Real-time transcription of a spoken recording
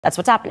That's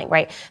what's happening,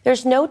 right?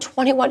 There's no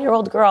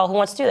 21-year-old girl who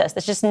wants to do this.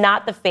 That's just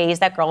not the phase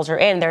that girls are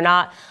in. They're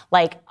not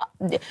like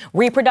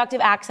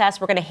reproductive access.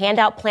 We're going to hand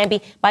out Plan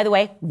B. By the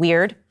way,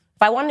 weird.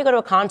 If I wanted to go to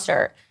a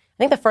concert, I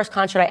think the first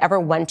concert I ever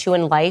went to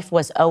in life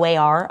was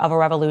OAR, Of a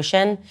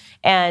Revolution.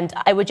 And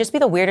it would just be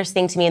the weirdest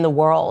thing to me in the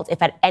world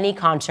if at any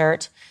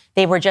concert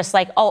they were just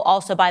like, oh,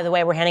 also, by the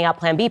way, we're handing out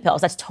Plan B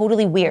pills. That's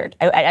totally weird.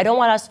 I don't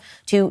want us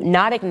to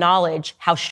not acknowledge how